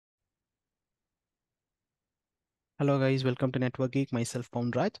Hello guys, welcome to Network Geek, myself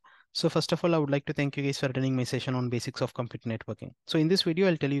Poundraj. So first of all, I would like to thank you guys for attending my session on basics of computer networking. So in this video,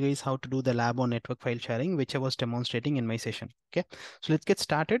 I'll tell you guys how to do the lab on network file sharing, which I was demonstrating in my session. Okay, so let's get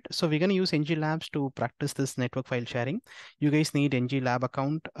started. So we're going to use NG Labs to practice this network file sharing. You guys need NG Lab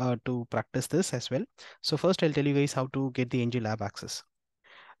account to practice this as well. So first I'll tell you guys how to get the NG Lab access.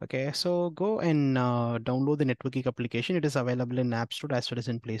 Okay, so go and download the Network Geek application. It is available in App Store as well as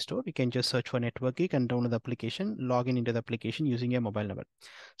in Play Store. You can just search for Network Geek and download the application, log in into the application using your mobile number.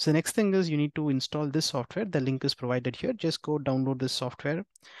 So the next thing is you need to install this software. The link is provided here. Just go download this software,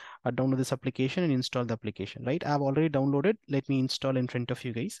 download this application and install the application, right? I've already downloaded. Let me install in front of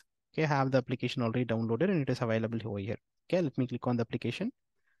you guys. Okay, I have the application already downloaded and it is available over here. Okay, let me click on the application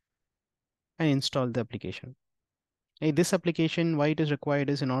and install the application. This application, why it is required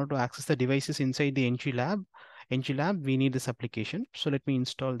is in order to access the devices inside the NG Lab, we need this application. So let me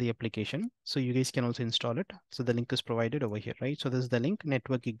install the application. So you guys can also install it. So the link is provided over here, right? So this is the link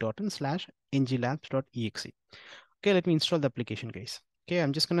networkgeek.in/nglabs.exe. Okay, let me install the application, guys. Okay,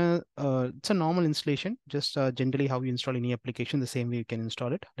 I'm just gonna, it's a normal installation, just generally how you install any application, the same way you can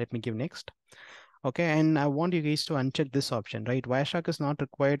install it. Let me give next. Okay, and I want you guys to uncheck this option, right? Wireshark is not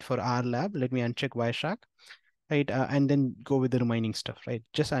required for our lab. Let me uncheck Wireshark, right? And then go with the remaining stuff, right?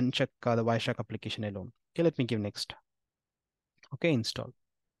 Just uncheck the Wireshark application alone. Okay, let me give next. Okay, install.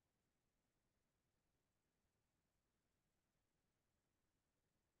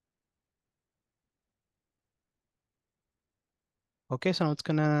 Okay, so now it's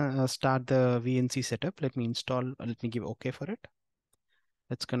gonna start the VNC setup. Let me install, let me give okay for it.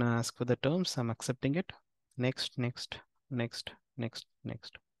 It's gonna ask for the terms. I'm accepting it. Next, next, next, next,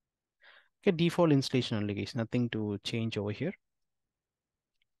 next. Okay, default installation only, guys. Nothing to change over here.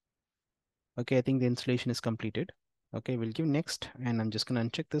 Okay, I think the installation is completed. Okay, we'll give next, and I'm just gonna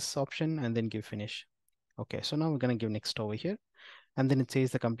uncheck this option and then give finish. Okay, so now we're gonna give next over here, and then it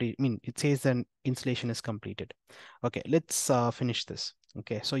says the complete, it says the installation is completed. Okay, let's finish this.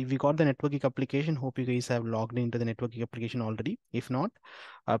 Okay, so if you got the Network Geek application, hope you guys have logged into the Network Geek application already. If not,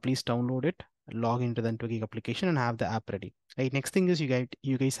 please download it, log into the Network Geek application and have the app ready. Right, next thing is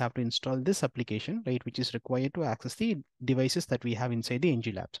you guys have to install this application, right, which is required to access the devices that we have inside the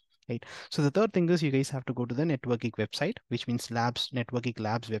NG Labs. Right. So the third thing is you guys have to go to the Network Geek website, which means Network Geek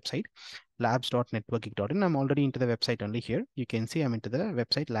Labs website, labs.networkgeek.in. I'm already into the website only here. You can see I'm into the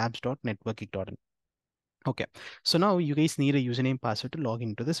website labs.networkgeek.in. Okay, so now you guys need a username password to log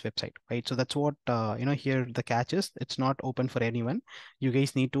into this website, right? So that's what, here the catch is, it's not open for anyone. You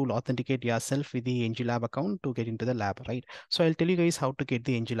guys need to authenticate yourself with the NG Lab account to get into the lab, right? So I'll tell you guys how to get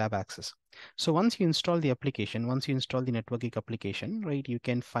the NG Lab access. So once you install the application, once you install the Network Geek application, right, you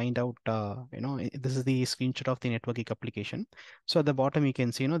can find out, this is the screenshot of the Network Geek application. So at the bottom, you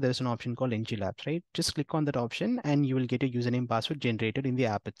can see, there's an option called NG Labs, right? Just click on that option and you will get a username password generated in the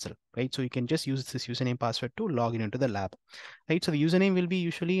app itself, right? So you can just use this username password to log in into the lab, right? So the username will be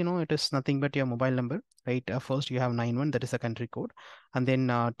usually, it is nothing but your mobile number, right? First you have 91, that is the country code, and then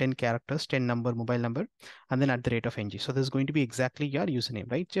 10 characters, 10 number mobile number, and then @NG. So this is going to be exactly your username,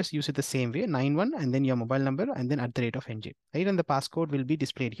 right? Just use it the same way, 91, and then your mobile number, and then @NG, right? And the passcode will be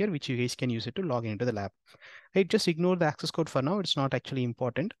displayed here, which you guys can use it to log into the lab. Right, just ignore the access code for now. It's not actually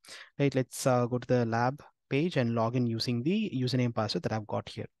important. Right, let's go to the lab page and log in using the username password that I've got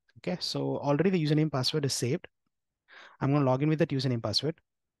here. Okay, so already the username password is saved. I'm going to log in with that username password.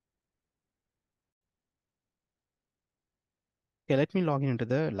 Okay, let me log in into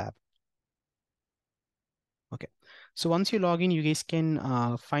the lab. Okay, so once you log in, you guys can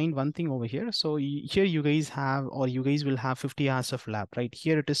find one thing over here. So here you guys have, or you guys will have 50 hours of lab, right?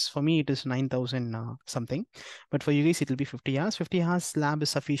 Here it is, for me, it is 9,000 something, but for you guys, it will be 50 hours. 50 hours lab is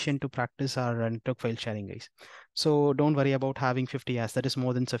sufficient to practice our network file sharing, guys. So don't worry about having 50 hours. That is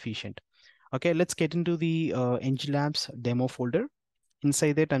more than sufficient. Okay, let's get into the NG Labs demo folder.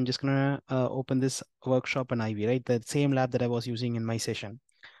 Inside that, I'm just gonna open this workshop and IV, right? The same lab that I was using in my session.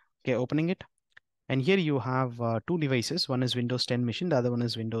 Okay, opening it. And here you have two devices. One is Windows 10 machine, the other one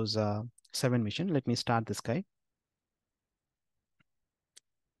is Windows 7 machine. Let me start this guy.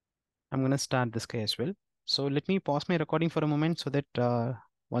 I'm going to start this guy as well. So let me pause my recording for a moment so that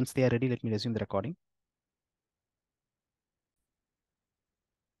once they are ready, let me resume the recording.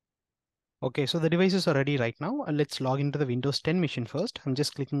 Okay, so the devices are ready right now. Let's log into the Windows 10 machine first. I'm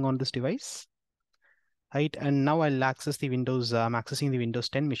just clicking on this device. Right, and now I'll access the Windows, I'm accessing the Windows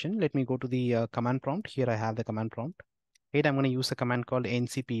 10 machine. Let me go to the command prompt. Here I have the command prompt. Right, I'm going to use a command called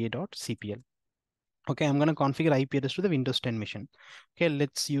ncpa.cpl. Okay, I'm going to configure IP address to the Windows 10 machine. Okay,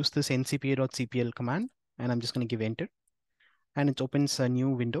 let's use this ncpa.cpl command, and I'm just going to give enter. And it opens a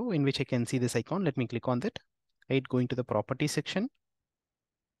new window in which I can see this icon. Let me click on that. right? Going to the property section,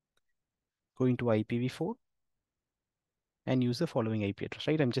 going to IPv4 and use the following IP address,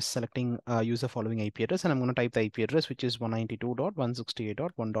 right? I'm just selecting use the following IP address and I'm going to type the IP address, which is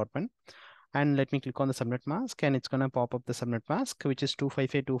 192.168.1.1. And let me click on the subnet mask and it's going to pop up the subnet mask, which is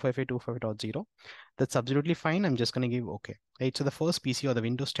 255.255.255.0. That's absolutely fine. I'm just going to give OK, right? So the first PC or the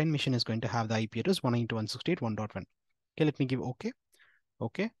Windows 10 machine is going to have the IP address 192.168.1.1. Okay, let me give OK.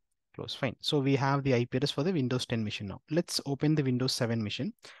 Okay, close, fine. So we have the IP address for the Windows 10 machine now. Let's open the Windows 7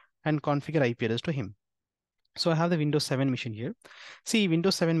 machine and configure IP address to him. So I have the Windows 7 machine here. See,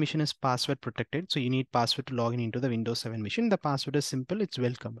 Windows 7 machine is password protected. So you need password to log in into the Windows 7 machine. The password is simple. It's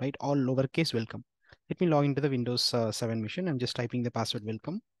welcome, right? All lowercase welcome. Let me log into the Windows 7 machine. I'm just typing the password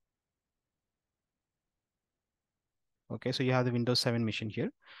welcome. Okay, so you have the Windows 7 machine here.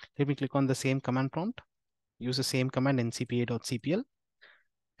 Let me click on the same command prompt. Use the same command ncpa.cpl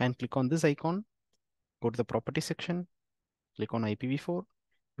and click on this icon. Go to the property section. Click on IPv4.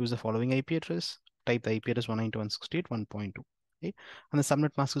 Use the following IP address. Type the IP address 192.168.1.2. Okay. And the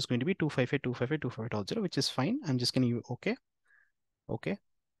subnet mask is going to be 255.255.255.0, which is fine. I'm just going to use OK. OK.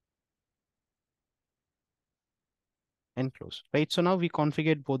 And close. Right. So now we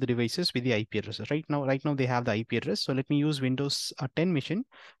configured both the devices with the IP addresses. Right now they have the IP address. So let me use Windows 10 machine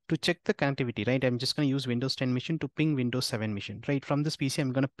to check the connectivity. Right. I'm just going to use Windows 10 machine to ping Windows 7 machine. Right. From this PC,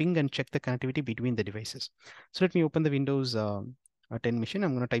 I'm going to ping and check the connectivity between the devices. So let me open the Windows 10 machine.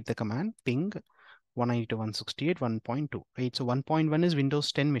 I'm going to type the command ping 192.168.1.2, right? So 1.1 is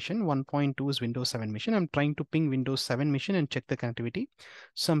Windows 10 machine, 1.2 is Windows 7 machine. I'm trying to ping Windows 7 machine and check the connectivity.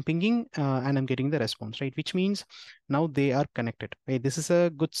 So I'm pinging and I'm getting the response, right? Which means now they are connected, right? This is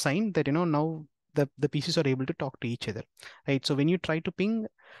a good sign that, now the pieces are able to talk to each other, right? So when you try to ping,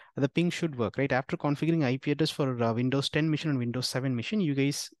 the ping should work, right? After configuring IP address for Windows 10 machine and Windows 7 machine,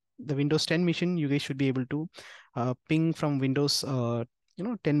 the Windows 10 machine, you guys should be able to ping from Windows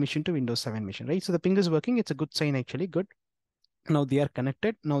 10 machine to Windows 7 machine, right? So the ping is working. It's a good sign, actually. Good. Now they are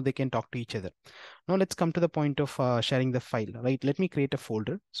connected. Now they can talk to each other. Now let's come to the point of sharing the file, right? Let me create a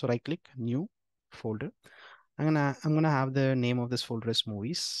folder. So right click, new folder. I'm gonna have the name of this folder as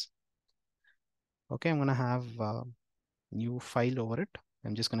movies. Okay, I'm gonna have new file over it.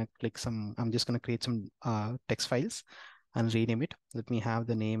 I'm just gonna create some text files and rename it. Let me have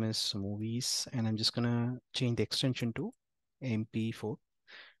the name as movies, and I'm just gonna change the extension to MP4.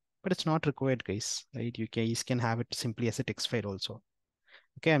 But it's not required, guys, right? You guys can have it simply as a text file also.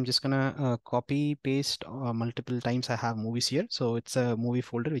 Okay, I'm just gonna copy paste multiple times. I have movies here. So it's a movie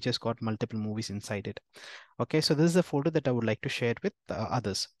folder which has got multiple movies inside it. Okay, so this is a folder that I would like to share with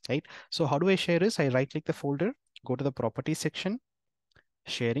others, right? So how do I share this? I right click the folder, go to the property section,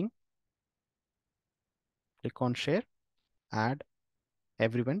 sharing, click on share, add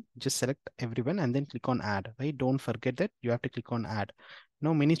everyone, just select everyone and then click on add, right? Don't forget that you have to click on add.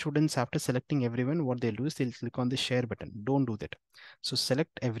 Now many students, after selecting everyone, what they'll do is they'll click on the share button. Don't do that. So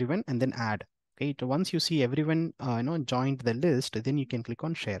select everyone and then add. Okay, so once you see everyone joined the list, then you can click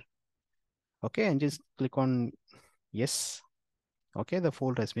on share. Okay, and just click on yes. Okay, the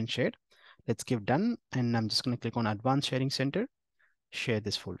folder has been shared. Let's give done, and I'm just going to click on advanced sharing center, share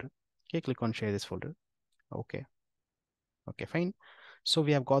this folder. Okay, click on share this folder. Okay. Okay, fine. So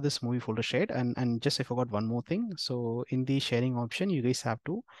we have got this movie folder shared, and just I forgot one more thing. So in the sharing option, you guys have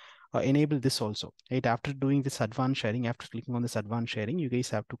to enable this also, right? After doing this advanced sharing, after clicking on this advanced sharing, you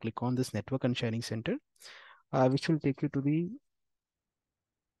guys have to click on this network and sharing center, which will take you to the,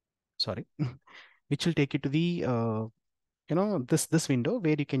 sorry, which will take you to the, this window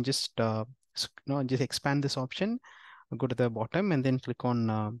where you can just, just expand this option, go to the bottom and then click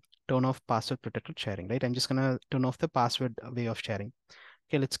on turn off password protected sharing, right? I'm just gonna turn off the password way of sharing.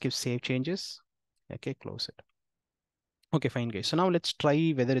 Okay, let's give save changes. Okay, close it. Okay, fine, guys. So now let's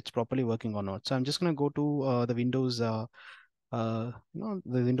try whether it's properly working or not. So I'm just gonna go to the Windows, the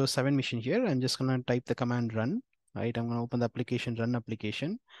Windows 7 machine here. I'm just gonna type the command run. Right, I'm gonna open the application, run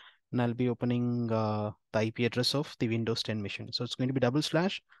application, and I'll be opening the IP address of the Windows 10 machine. So it's going to be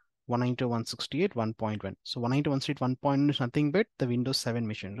 /192.168.1.1. So 192.168.1.1 is nothing but the Windows 7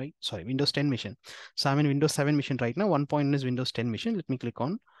 machine, right? Sorry, Windows 10 machine. So I'm in Windows 7 machine right now. 1.1 is Windows 10 machine. Let me click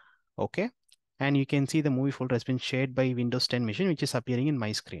on OK. And you can see the movie folder has been shared by Windows 10 machine, which is appearing in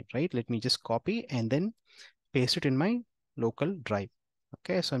my screen, right? Let me just copy and then paste it in my local drive.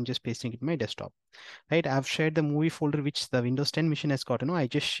 Okay, so I'm just pasting it in my desktop, right? I've shared the movie folder which the Windows 10 machine has got. I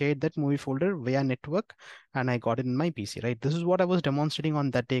just shared that movie folder via network and I got it in my PC, right? This is what I was demonstrating on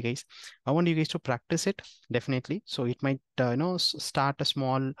that day, guys. I want you guys to practice it definitely. So it might, start a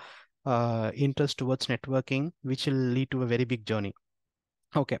small interest towards networking, which will lead to a very big journey.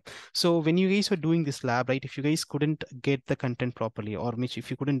 Okay, so when you guys were doing this lab, right, if you guys couldn't get the content properly, or which if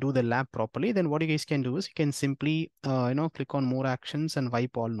you couldn't do the lab properly, then what you guys can do is you can simply, click on more actions and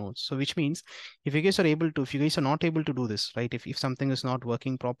wipe all nodes. So which means if you guys are able to, if you guys are not able to do this, right, if something is not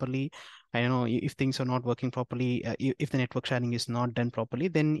working properly, I know if things are not working properly, if the network sharing is not done properly,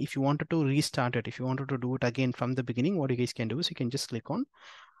 then if you wanted to restart it, if you wanted to do it again from the beginning, what you guys can do is you can just click on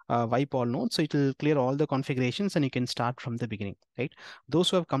wipe all nodes. So it will clear all the configurations and you can start from the beginning, right? Those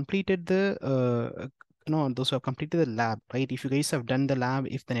who have completed the those who have completed the lab, right? If you guys have done the lab,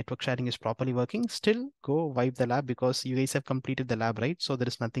 if the network sharing is properly working, still go wipe the lab because you guys have completed the lab, right? So there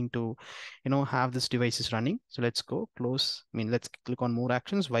is nothing to, have this device is running. So let's go close. I mean, let's click on more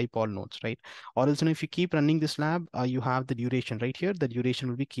actions, wipe all nodes, right? Or else, if you keep running this lab, you have the duration right here. The duration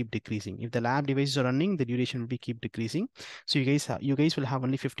will be keep decreasing. If the lab devices are running, the duration will be keep decreasing. So you guys will have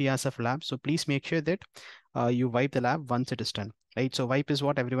only 50 hours of lab. So please make sure that you wipe the lab once it is done, right? So wipe is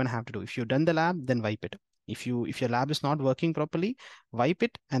what everyone have to do. If you've done the lab, then wipe it. If your lab is not working properly, wipe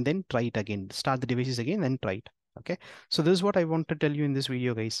it and then try it again. Start the devices again and try it. Okay. So this is what I want to tell you in this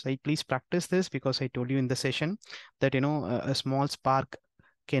video, guys. Right? Please practice this because I told you in the session that a small spark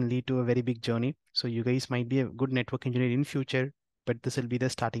can lead to a very big journey. So you guys might be a good network engineer in future, but this will be the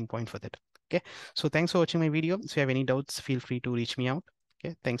starting point for that. Okay. So thanks for watching my video. If you have any doubts, feel free to reach me out.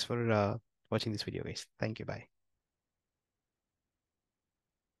 Okay. Thanks for watching this video, guys. Thank you. Bye.